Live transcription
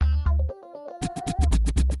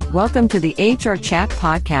Welcome to the HR Chat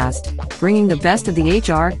Podcast, bringing the best of the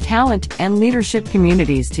HR, talent, and leadership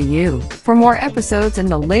communities to you. For more episodes and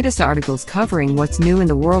the latest articles covering what's new in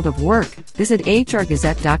the world of work, visit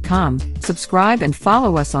hrgazette.com, subscribe and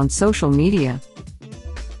follow us on social media.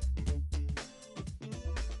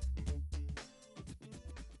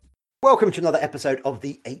 Welcome to another episode of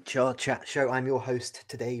the HR Chat Show. I'm your host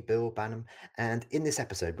today, Bill Banham, and in this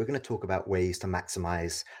episode, we're going to talk about ways to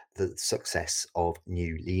maximize the success of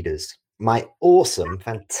new leaders. My awesome,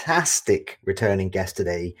 fantastic returning guest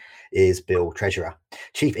today is Bill Treasurer,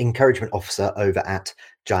 Chief Encouragement Officer over at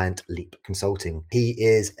Giant Leap Consulting. He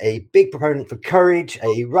is a big proponent for courage,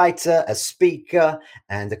 a writer, a speaker,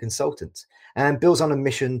 and a consultant. And Bill's on a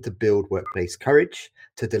mission to build workplace courage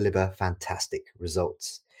to deliver fantastic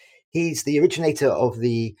results. He's the originator of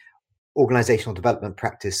the organizational development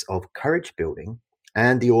practice of courage building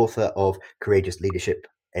and the author of Courageous Leadership,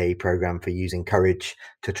 a program for using courage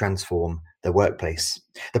to transform the workplace.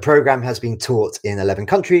 The program has been taught in 11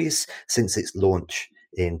 countries since its launch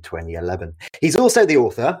in 2011. He's also the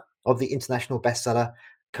author of the international bestseller,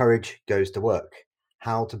 Courage Goes to Work: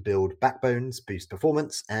 How to Build Backbones, Boost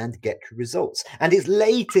Performance, and Get Results. And his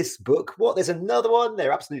latest book, there's another one?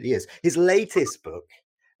 There absolutely is. His latest book,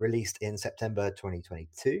 released in September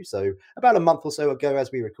 2022, so about a month or so ago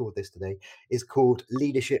as we record this today, is called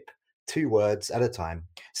Leadership, 2 Words at a Time,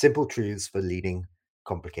 Simple Truths for Leading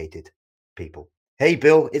Complicated People. Hey,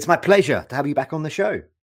 Bill, it's my pleasure to have you back on the show.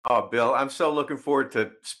 Oh, Bill, I'm so looking forward to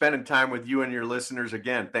spending time with you and your listeners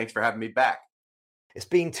again. Thanks for having me back. It's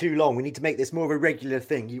been too long. We need to make this more of a regular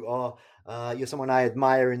thing. You're someone I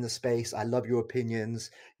admire in the space. I love your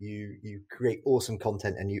opinions. You create awesome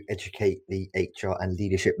content and you educate the HR and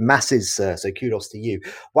leadership masses, sir. So kudos to you.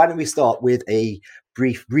 Why don't we start with a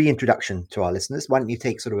brief reintroduction to our listeners? Why don't you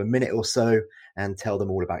take sort of a minute or so and tell them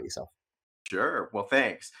all about yourself? Sure. Well,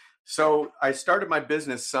 thanks. So I started my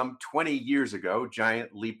business some 20 years ago,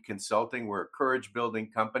 Giant Leap Consulting. We're a courage building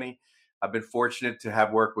company. I've been fortunate to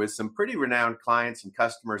have worked with some pretty renowned clients and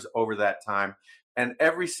customers over that time. And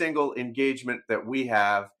every single engagement that we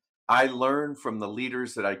have, I learn from the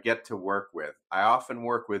leaders that I get to work with. I often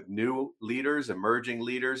work with new leaders, emerging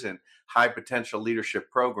leaders, and high potential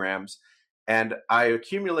leadership programs. And I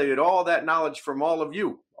accumulated all that knowledge from all of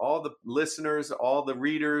you, all the listeners, all the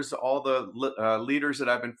readers, all the leaders that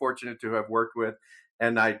I've been fortunate to have worked with.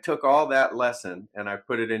 And I took all that lesson and I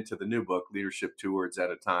put it into the new book, Leadership, 2 Words at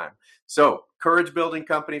a Time. So, courage building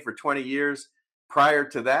company for 20 years. Prior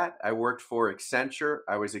to that, I worked for Accenture.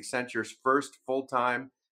 I was Accenture's first full-time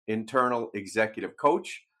internal executive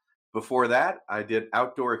coach. Before that, I did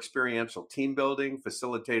outdoor experiential team building,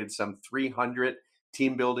 facilitated some 300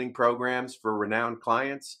 team building programs for renowned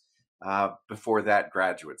clients. Before that,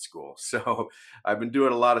 graduate school. So I've been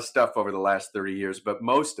doing a lot of stuff over the last 30 years, but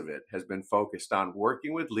most of it has been focused on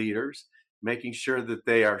working with leaders, making sure that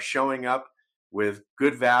they are showing up with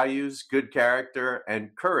good values, good character,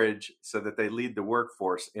 and courage so that they lead the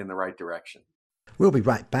workforce in the right direction. We'll be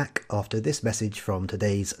right back after this message from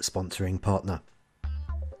today's sponsoring partner.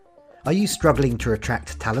 Are you struggling to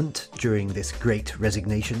attract talent during this great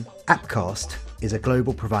resignation? Appcast is a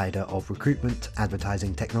global provider of recruitment,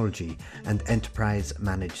 advertising technology, and enterprise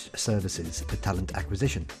managed services for talent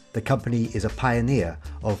acquisition. The company is a pioneer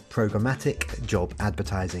of programmatic job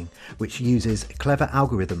advertising, which uses clever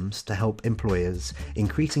algorithms to help employers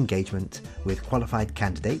increase engagement with qualified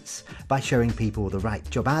candidates by showing people the right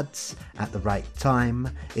job ads at the right time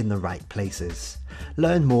in the right places.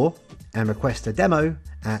 Learn more and request a demo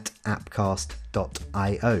at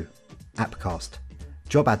appcast.io. Appcast.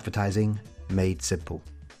 Job advertising made simple.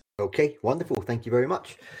 Okay, wonderful. Thank you very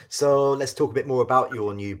much. So let's talk a bit more about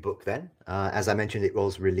your new book then. As I mentioned, it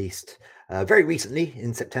was released very recently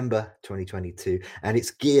in September 2022, and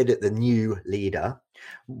it's geared at the new leader.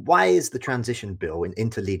 Why is the transition, Bill,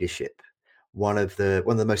 into leadership one of the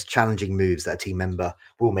most challenging moves that a team member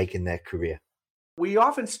will make in their career? We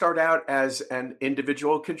often start out as an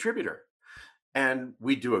individual contributor, and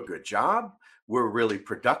we do a good job. We're really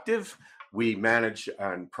productive. We manage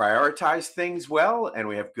and prioritize things well, and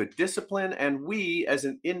we have good discipline. And we, as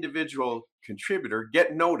an individual contributor,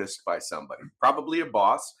 get noticed by somebody, probably a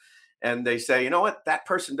boss. And they say, you know what, that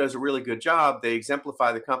person does a really good job. They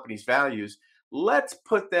exemplify the company's values. Let's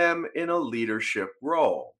put them in a leadership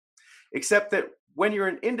role. Except that when you're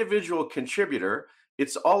an individual contributor,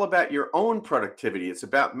 it's all about your own productivity. It's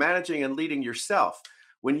about managing and leading yourself.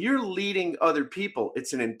 When you're leading other people,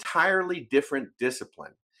 it's an entirely different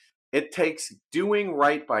discipline. It takes doing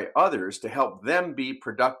right by others to help them be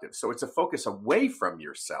productive. So it's a focus away from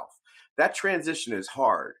yourself. That transition is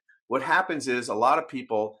hard. What happens is a lot of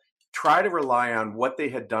people try to rely on what they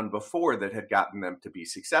had done before that had gotten them to be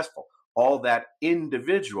successful, all that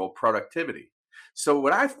individual productivity. So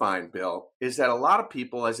what I find, Bill, is that a lot of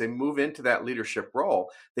people, as they move into that leadership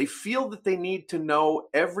role, they feel that they need to know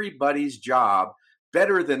everybody's job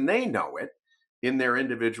better than they know it in their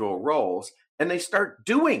individual roles, and they start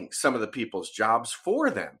doing some of the people's jobs for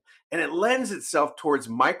them. And it lends itself towards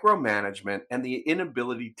micromanagement and the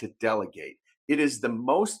inability to delegate. It is the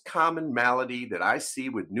most common malady that I see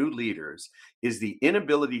with new leaders is the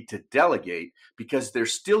inability to delegate because they're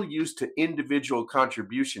still used to individual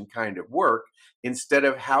contribution kind of work instead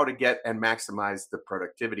of how to get and maximize the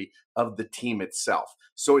productivity of the team itself.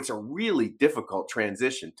 So it's a really difficult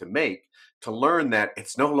transition to make, to learn that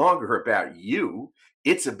it's no longer about you,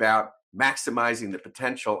 it's about maximizing the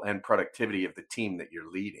potential and productivity of the team that you're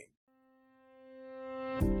leading.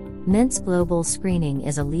 Mintz Global Screening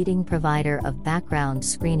is a leading provider of background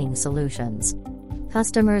screening solutions.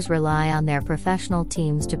 Customers rely on their professional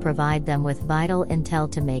teams to provide them with vital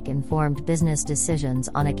intel to make informed business decisions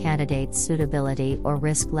on a candidate's suitability or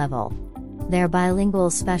risk level. Their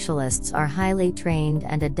bilingual specialists are highly trained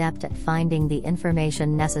and adept at finding the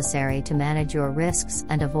information necessary to manage your risks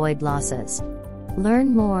and avoid losses.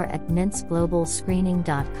 Learn more at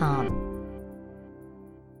mintzglobalscreening.com.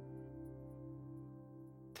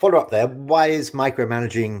 Follow up there. Why is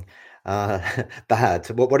micromanaging bad?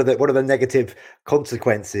 What are the negative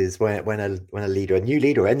consequences when a leader, a new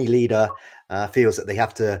leader, or any leader feels that they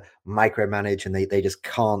have to micromanage and they just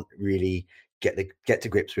can't really get to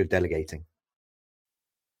grips with delegating?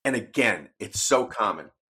 And again, it's so common.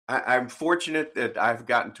 I'm fortunate that I've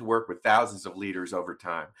gotten to work with thousands of leaders over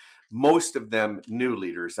time. Most of them new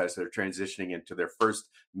leaders as they're transitioning into their first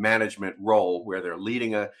management role where they're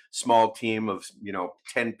leading a small team of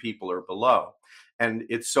 10 people or below. And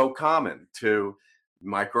it's so common to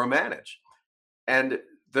micromanage. And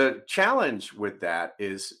the challenge with that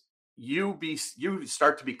is you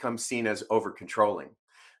start to become seen as over controlling.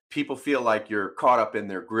 People feel like you're caught up in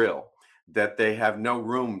their grill, that they have no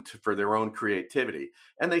room for their own creativity.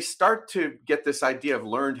 And they start to get this idea of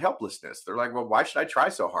learned helplessness. They're like, well, why should I try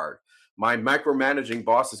so hard? My micromanaging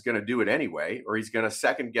boss is going to do it anyway, or he's going to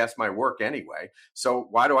second guess my work anyway. So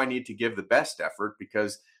why do I need to give the best effort?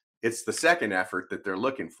 Because it's the second effort that they're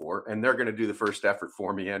looking for, and they're going to do the first effort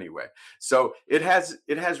for me anyway. So it has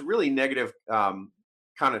really negative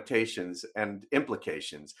connotations and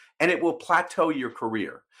implications, and it will plateau your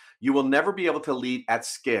career. You will never be able to lead at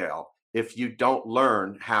scale if you don't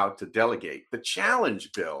learn how to delegate. The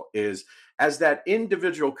challenge, Bill, is as that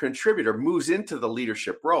individual contributor moves into the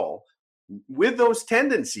leadership role with those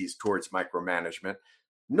tendencies towards micromanagement,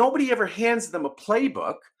 nobody ever hands them a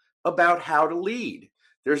playbook about how to lead.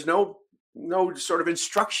 There's no sort of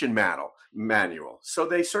instruction manual. So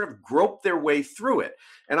they sort of grope their way through it.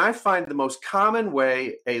 And I find the most common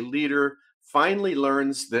way a leader finally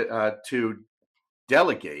learns to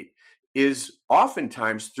delegate is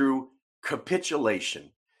oftentimes through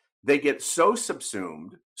capitulation. They get so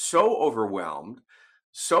subsumed, so overwhelmed,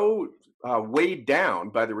 so weighed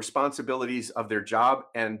down by the responsibilities of their job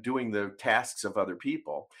and doing the tasks of other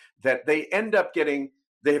people that they end up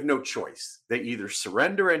they have no choice. They either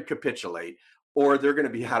surrender and capitulate, or they're going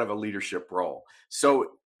to be out of a leadership role.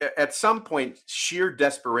 So at some point, sheer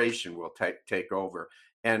desperation will take over.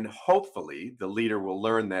 And hopefully the leader will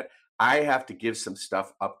learn that I have to give some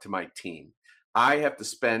stuff up to my team. I have to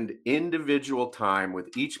spend individual time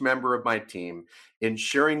with each member of my team,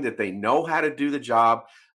 ensuring that they know how to do the job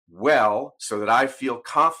well, so that I feel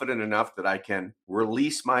confident enough that I can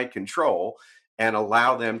release my control and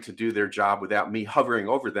allow them to do their job without me hovering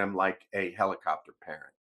over them like a helicopter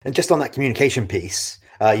parent. And just on that communication piece,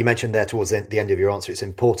 you mentioned there towards the end of your answer, it's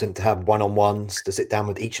important to have one-on-ones, to sit down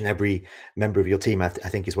with each and every member of your team, I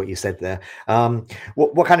think is what you said there.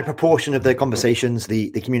 What kind of proportion of the conversations, the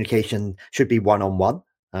communication should be one-on-one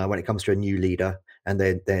when it comes to a new leader and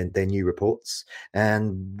their new reports?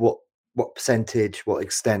 And what percentage, what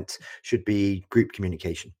extent should be group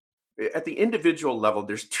communication? At the individual level,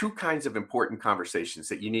 there's two kinds of important conversations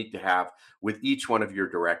that you need to have with each one of your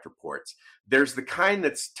direct reports. There's the kind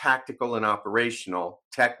that's tactical and operational,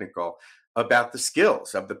 technical, about the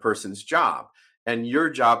skills of the person's job, and your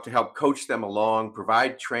job to help coach them along,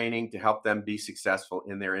 provide training to help them be successful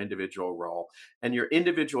in their individual role. And your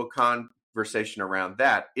individual conversation around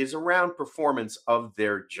that is around performance of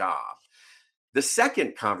their job. The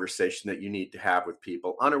second conversation that you need to have with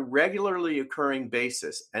people on a regularly occurring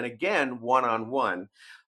basis, and again, one-on-one,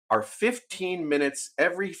 are 15 minutes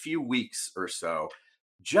every few weeks or so,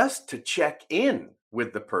 just to check in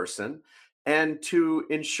with the person and to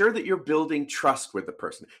ensure that you're building trust with the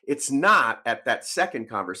person. It's not at that second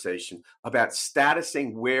conversation about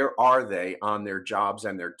statusing where are they on their jobs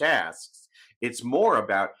and their tasks. It's more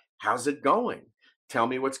about how's it going? Tell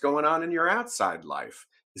me what's going on in your outside life.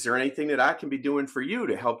 Is there anything that I can be doing for you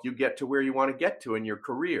to help you get to where you want to get to in your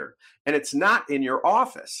career? And it's not in your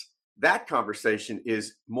office. That conversation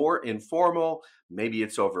is more informal. Maybe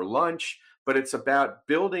it's over lunch, but it's about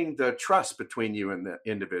building the trust between you and the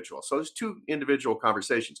individual. So there's two individual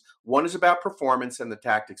conversations. One is about performance and the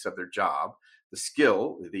tactics of their job, the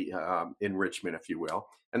skill, the enrichment, if you will.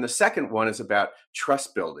 And the second one is about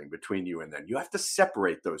trust building between you and them. You have to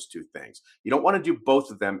separate those two things. You don't want to do both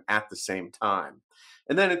of them at the same time.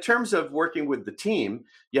 And then in terms of working with the team,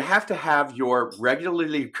 you have to have your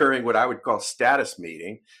regularly occurring, what I would call status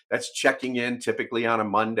meeting. That's checking in typically on a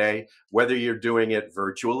Monday, whether you're doing it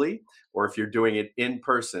virtually or if you're doing it in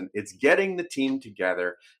person. It's getting the team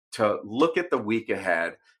together to look at the week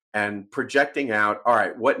ahead and projecting out, all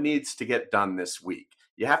right, what needs to get done this week?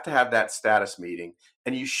 You have to have that status meeting,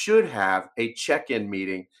 and you should have a check-in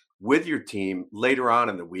meeting with your team later on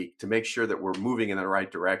in the week to make sure that we're moving in the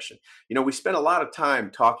right direction. You know, we spend a lot of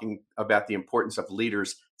time talking about the importance of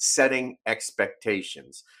leaders setting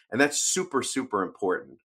expectations, and that's super, super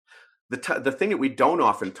important. The thing that we don't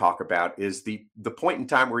often talk about is the point in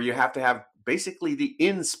time where you have to have basically the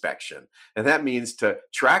inspection. And that means to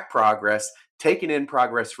track progress, take an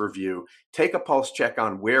in-progress review, take a pulse check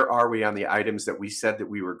on where are we on the items that we said that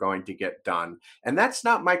we were going to get done. And that's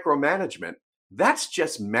not micromanagement. That's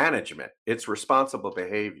just management. It's responsible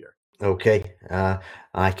behavior. Okay,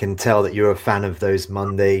 I can tell that you're a fan of those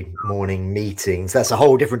Monday morning meetings. That's a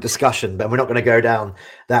whole different discussion, but we're not going to go down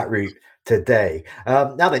that route today.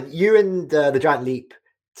 Now then, you and the Giant Leap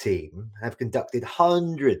team have conducted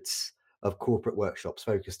hundreds of corporate workshops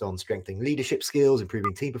focused on strengthening leadership skills,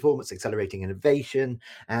 improving team performance, accelerating innovation,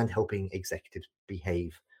 and helping executives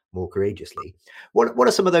behave more courageously. What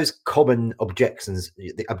are some of those common objections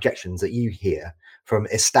that you hear from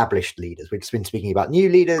established leaders? We've just been speaking about new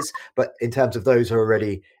leaders, but in terms of those who are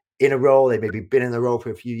already in a role, they maybe been in the role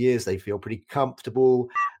for a few years, they feel pretty comfortable.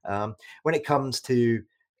 When it comes to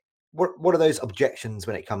what are those objections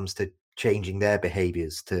when it comes to changing their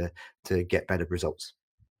behaviors to get better results?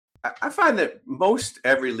 I find that most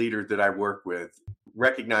every leader that I work with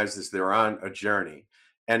recognizes they're on a journey.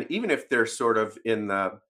 And even if they're sort of in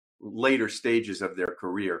the later stages of their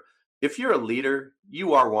career, if you're a leader,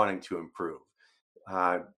 you are wanting to improve.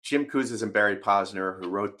 Jim Kouzes and Barry Posner, who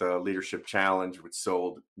wrote the Leadership Challenge, which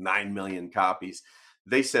sold 9 million copies,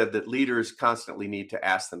 they said that leaders constantly need to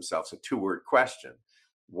ask themselves a two-word question: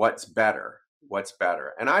 what's better? What's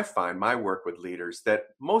better? And I find my work with leaders that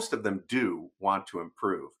most of them do want to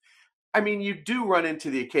improve. I mean, you do run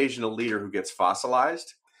into the occasional leader who gets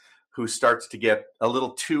fossilized, who starts to get a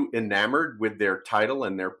little too enamored with their title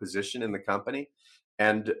and their position in the company.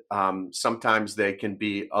 And sometimes they can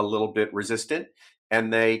be a little bit resistant,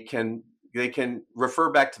 and they can refer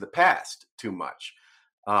back to the past too much.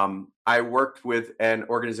 I worked with an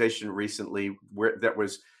organization recently that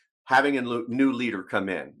was having a new leader come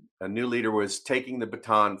in. A new leader was taking the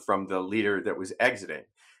baton from the leader that was exiting,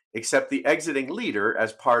 except the exiting leader,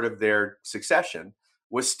 as part of their succession,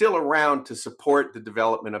 was still around to support the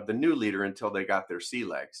development of the new leader until they got their sea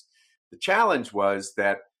legs. The challenge was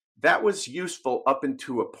that was useful up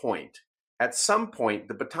until a point. At some point,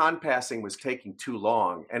 the baton passing was taking too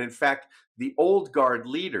long. And in fact, the old guard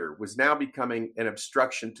leader was now becoming an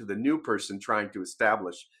obstruction to the new person trying to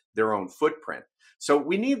establish their own footprint. So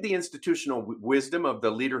we need the institutional wisdom of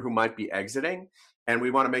the leader who might be exiting, and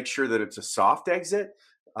we want to make sure that it's a soft exit.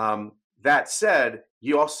 That said,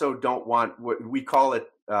 you also don't want what we call it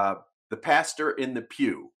the pastor in the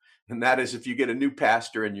pew. And that is if you get a new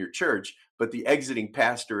pastor in your church, but the exiting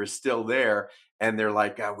pastor is still there, and they're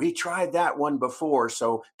like, we tried that one before,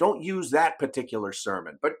 so don't use that particular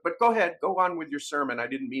sermon. But go ahead, go on with your sermon. I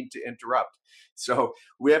didn't mean to interrupt. So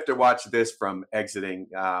we have to watch this from exiting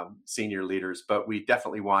senior leaders, but we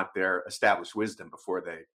definitely want their established wisdom before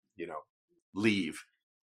they, leave.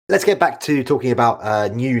 Let's get back to talking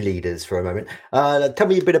about new leaders for a moment. Tell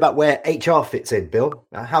me a bit about where HR fits in, Bill.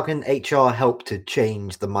 How can HR help to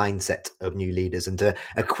change the mindset of new leaders and to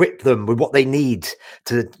equip them with what they need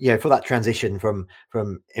to, for that transition from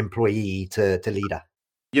employee to leader?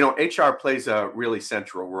 HR plays a really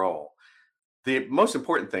central role. The most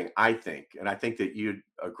important thing, I think, and I think that you'd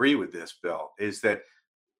agree with this, Bill, is that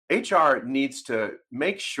HR needs to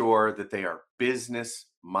make sure that they are business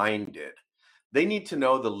minded. They need to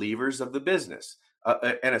know the levers of the business.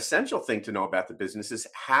 An essential thing to know about the business is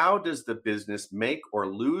how does the business make or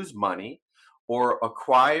lose money, or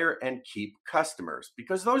acquire and keep customers,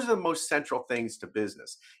 because those are the most central things to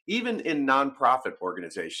business. Even in nonprofit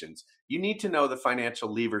organizations, you need to know the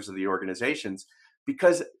financial levers of the organizations,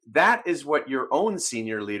 because that is what your own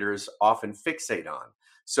senior leaders often fixate on.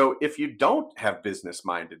 So if you don't have business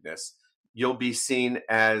mindedness, you'll be seen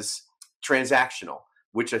as transactional,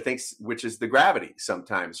 which is the gravity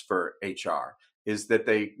sometimes for HR, is that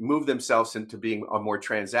they move themselves into being a more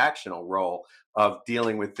transactional role of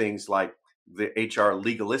dealing with things like the HR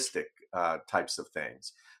legalistic types of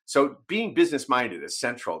things. So being business minded is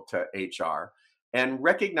central to HR, and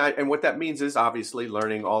what that means is obviously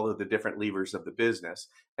learning all of the different levers of the business.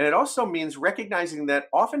 And it also means recognizing that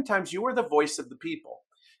oftentimes you are the voice of the people,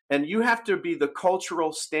 and you have to be the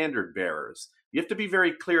cultural standard bearers. You have to be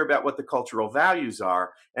very clear about what the cultural values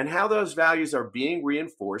are and how those values are being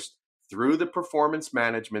reinforced through the performance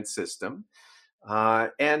management system.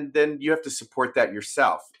 And then you have to support that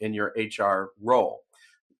yourself in your HR role.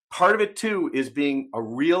 Part of it too is being a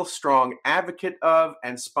real strong advocate of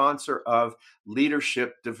and sponsor of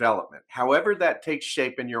leadership development, however that takes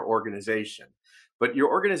shape in your organization. But your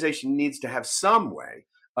organization needs to have some way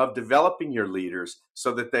of developing your leaders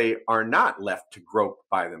so that they are not left to grope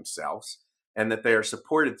by themselves, and that they are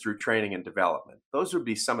supported through training and development. Those would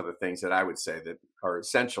be some of the things that I would say that are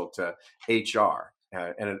essential to HR.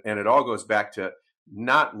 And it all goes back to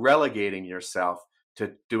not relegating yourself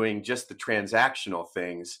to doing just the transactional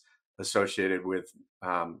things associated with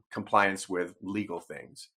compliance with legal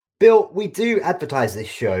things. Bill, we do advertise this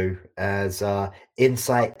show as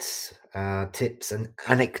insights, tips, and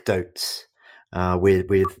anecdotes with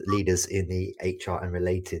leaders in the HR and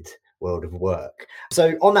related world of work.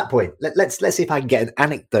 So on that point, let's see if I can get an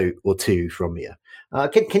anecdote or two from you.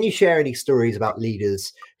 Can you share any stories about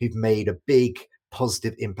leaders who've made a big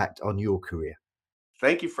positive impact on your career?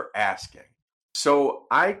 Thank you for asking. So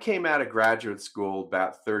I came out of graduate school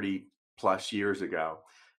about 30 plus years ago,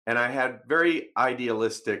 and I had very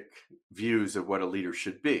idealistic views of what a leader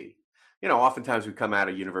should be. Oftentimes we come out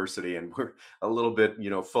of university and we're a little bit,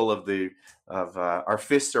 full of our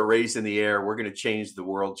fists are raised in the air. We're going to change the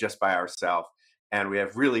world just by ourselves. And we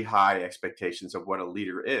have really high expectations of what a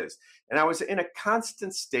leader is. And I was in a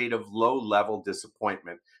constant state of low-level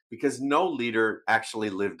disappointment because no leader actually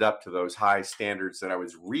lived up to those high standards that I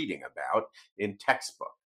was reading about in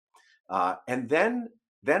textbook. And then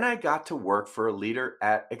I got to work for a leader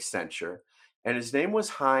at Accenture, and his name was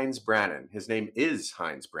Heinz Brannon. His name is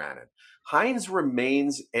Heinz Brannon. Heinz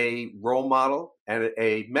remains a role model and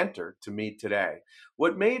a mentor to me today.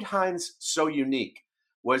 What made Heinz so unique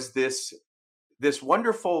was this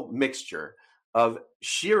wonderful mixture of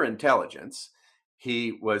sheer intelligence.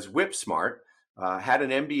 He was whip smart, had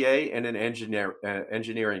an MBA and an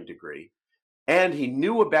engineering degree, and he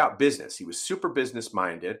knew about business. He was super business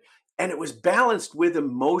minded, and it was balanced with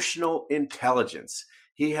emotional intelligence.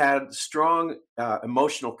 He had strong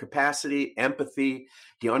emotional capacity, empathy.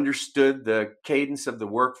 He understood the cadence of the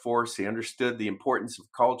workforce. He understood the importance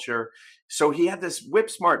of culture. So he had this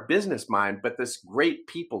whip smart business mind, but this great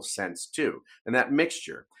people sense too. And that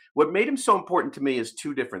mixture. What made him so important to me is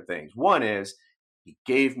two different things. One is he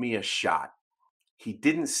gave me a shot. He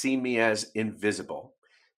didn't see me as invisible.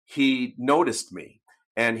 He noticed me,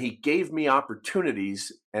 and he gave me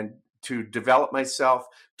opportunities and to develop myself,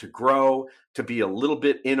 to grow, to be a little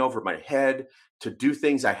bit in over my head, to do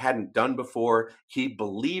things I hadn't done before. He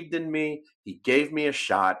believed in me. He gave me a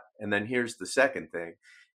shot. And then here's the second thing.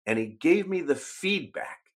 And he gave me the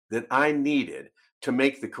feedback that I needed to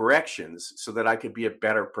make the corrections so that I could be a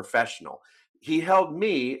better professional. He held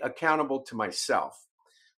me accountable to myself,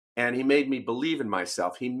 and he made me believe in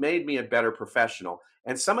myself. He made me a better professional.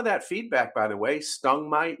 And some of that feedback, by the way, stung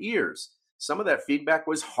my ears. Some of that feedback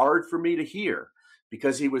was hard for me to hear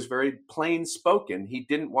because he was very plain spoken. He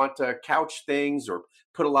didn't want to couch things or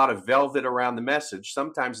put a lot of velvet around the message.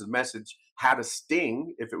 Sometimes the message had a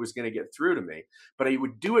sting if it was going to get through to me, but he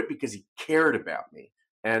would do it because he cared about me.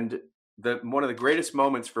 And one of the greatest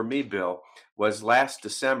moments for me, Bill, was last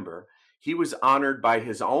December. He was honored by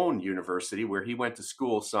his own university where he went to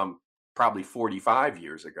school some probably 45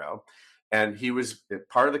 years ago. And he was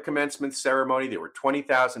part of the commencement ceremony. There were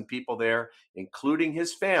 20,000 people there, including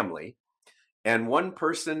his family. And one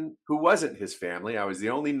person who wasn't his family, I was the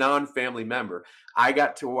only non-family member, I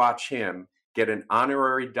got to watch him get an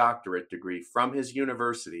honorary doctorate degree from his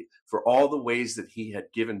university for all the ways that he had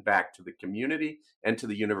given back to the community and to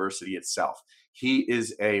the university itself. He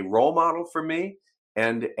is a role model for me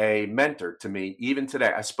and a mentor to me even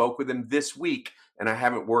today. I spoke with him this week, and I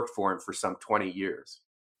haven't worked for him for some 20 years.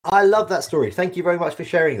 I love that story. Thank you very much for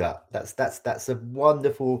sharing that. That's a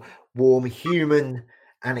wonderful, warm, human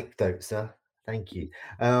anecdote, sir. Thank you.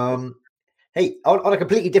 Hey, on a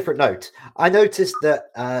completely different note, I noticed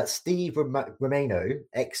that Steve Romano,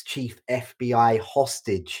 ex-chief FBI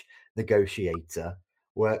hostage negotiator,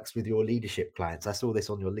 works with your leadership clients. I saw this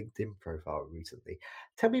on your LinkedIn profile recently.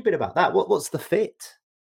 Tell me a bit about that. What's the fit?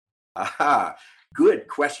 Aha, good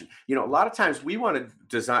question. A lot of times we want to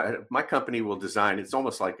design, my company will design, it's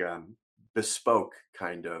almost like bespoke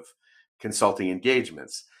kind of consulting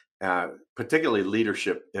engagements, particularly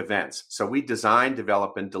leadership events. So we design,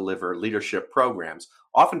 develop, and deliver leadership programs.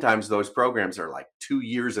 Oftentimes those programs are like 2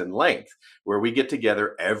 years in length, where we get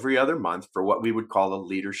together every other month for what we would call a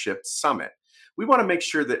leadership summit. We want to make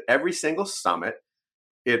sure that every single summit,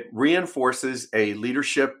 it reinforces a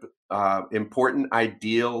leadership important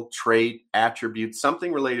ideal, trait, attribute,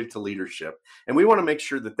 something related to leadership. And we want to make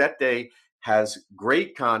sure that that day has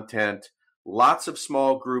great content, lots of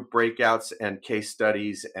small group breakouts and case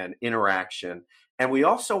studies and interaction. And we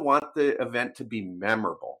also want the event to be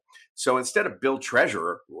memorable. So instead of Bill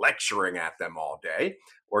Treasurer lecturing at them all day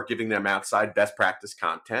or giving them outside best practice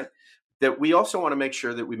content, that we also want to make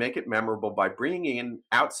sure that we make it memorable by bringing in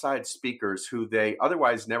outside speakers who they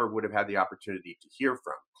otherwise never would have had the opportunity to hear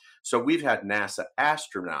from. So we've had NASA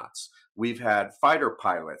astronauts, we've had fighter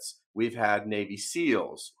pilots, we've had Navy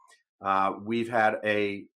SEALs, we've had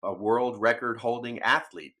a world record holding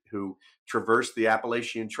athlete who traversed the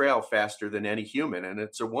Appalachian Trail faster than any human, and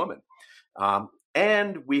it's a woman.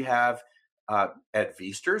 And we have Ed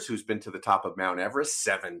Viesturs, who's been to the top of Mount Everest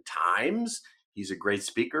 7 times. He's a great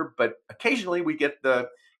speaker, but occasionally we get the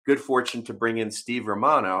good fortune to bring in Steve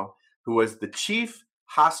Romano, who was the chief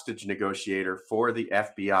hostage negotiator for the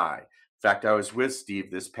FBI. In fact, I was with Steve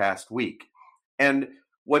this past week. And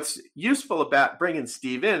what's useful about bringing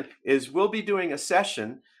Steve in is we'll be doing a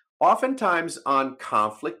session oftentimes on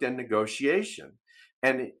conflict and negotiation.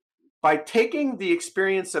 And by taking the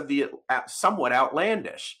experience of the somewhat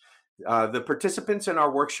outlandish, the participants in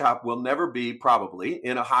our workshop will never be probably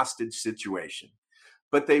in a hostage situation,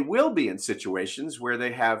 but they will be in situations where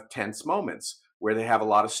they have tense moments, where they have a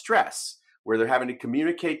lot of stress, where they're having to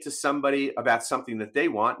communicate to somebody about something that they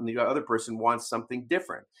want and the other person wants something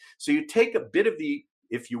different. So you take a bit of the,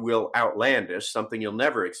 if you will, outlandish, something you'll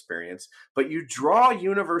never experience, but you draw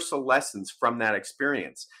universal lessons from that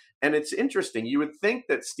experience. And it's interesting. You would think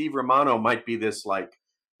that Steve Romano might be this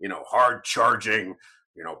hard charging,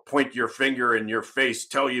 point your finger in your face,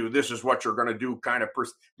 tell you this is what you're going to do kind of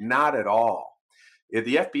person. Not at all.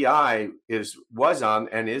 The FBI was on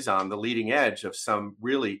and is on the leading edge of some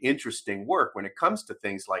really interesting work when it comes to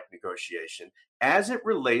things like negotiation, as it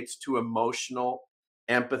relates to emotional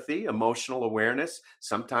empathy, emotional awareness.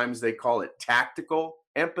 Sometimes they call it tactical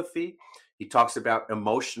empathy. He talks about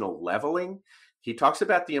emotional leveling. He talks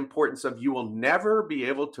about the importance of you will never be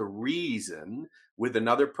able to reason with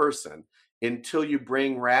another person until you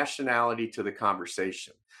bring rationality to the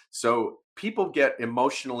conversation. So people get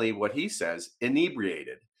emotionally, what he says,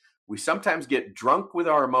 inebriated. We sometimes get drunk with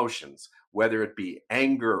our emotions, whether it be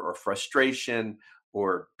anger or frustration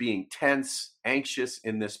or being tense, anxious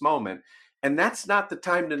in this moment. And that's not the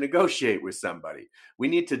time to negotiate with somebody. We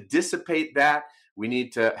need to dissipate that. We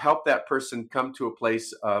need to help that person come to a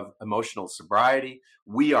place of emotional sobriety.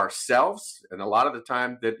 We ourselves, and a lot of the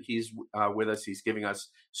time that he's with us, he's giving us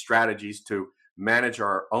strategies to manage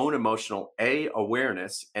our own emotional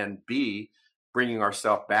awareness, and B, bringing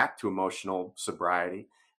ourselves back to emotional sobriety.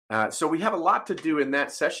 So we have a lot to do in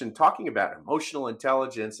that session, talking about emotional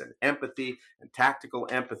intelligence and empathy and tactical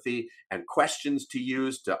empathy and questions to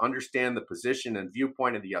use to understand the position and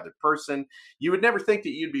viewpoint of the other person. You would never think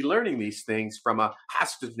that you'd be learning these things from a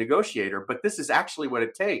hostage negotiator, but this is actually what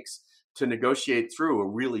it takes to negotiate through a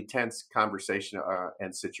really tense conversation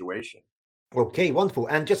and situation. Okay, wonderful.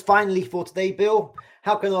 And just finally for today, Bill,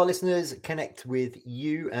 how can our listeners connect with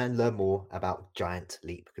you and learn more about Giant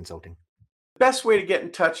Leap Consulting? Best way to get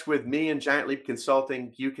in touch with me and Giant Leap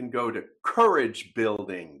Consulting, you can go to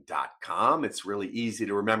couragebuilding.com. It's really easy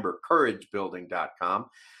to remember, couragebuilding.com.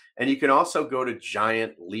 And you can also go to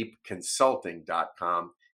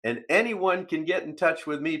giantleapconsulting.com. And anyone can get in touch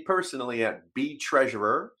with me personally at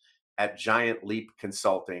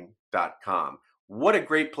btreasurer@giantleapconsulting.com. What a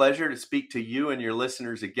great pleasure to speak to you and your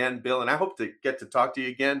listeners again, Bill. And I hope to get to talk to you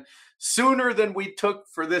again sooner than we took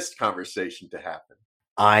for this conversation to happen.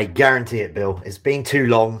 I guarantee it, Bill. It's been too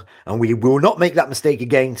long, and we will not make that mistake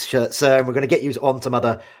again, sir. And we're going to get you on some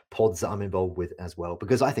other pods that I'm involved with as well,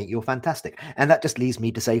 because I think you're fantastic. And that just leaves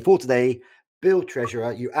me to say for today, Bill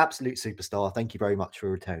Treasurer, you absolute superstar. Thank you very much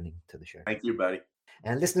for returning to the show. Thank you, buddy.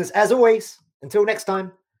 And listeners, as always, until next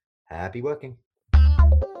time, happy working.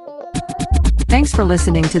 Thanks for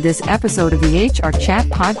listening to this episode of the HR Chat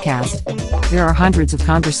Podcast. There are hundreds of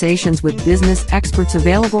conversations with business experts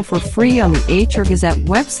available for free on the HR Gazette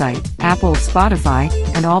website, Apple, Spotify,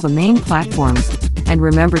 and all the main platforms. And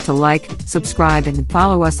remember to like, subscribe, and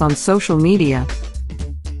follow us on social media.